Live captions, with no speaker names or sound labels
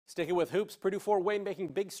Sticking with hoops, Purdue Fort Wayne making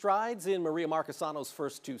big strides in Maria Marchesano's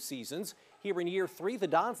first 2 seasons. Here in year 3, the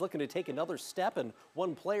Dons looking to take another step, and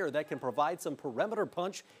one player that can provide some perimeter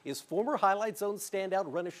punch is former Highlight Zone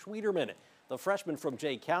standout Renna Schwieterman. The freshman from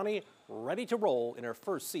Jay County ready to roll in her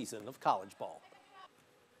first season of college ball.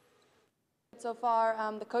 So far,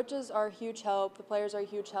 the coaches are a huge help. The players are a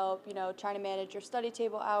huge help, trying to manage your study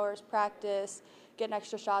table hours, practice, getting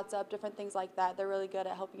extra shots up, different things like that. They're really good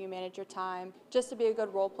at helping you manage your time. Just to be a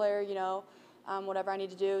good role player, whatever I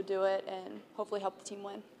need to do it, and hopefully help the team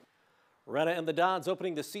win. Renna and the Dons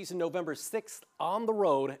opening the season November 6th on the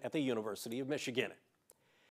road at the University of Michigan.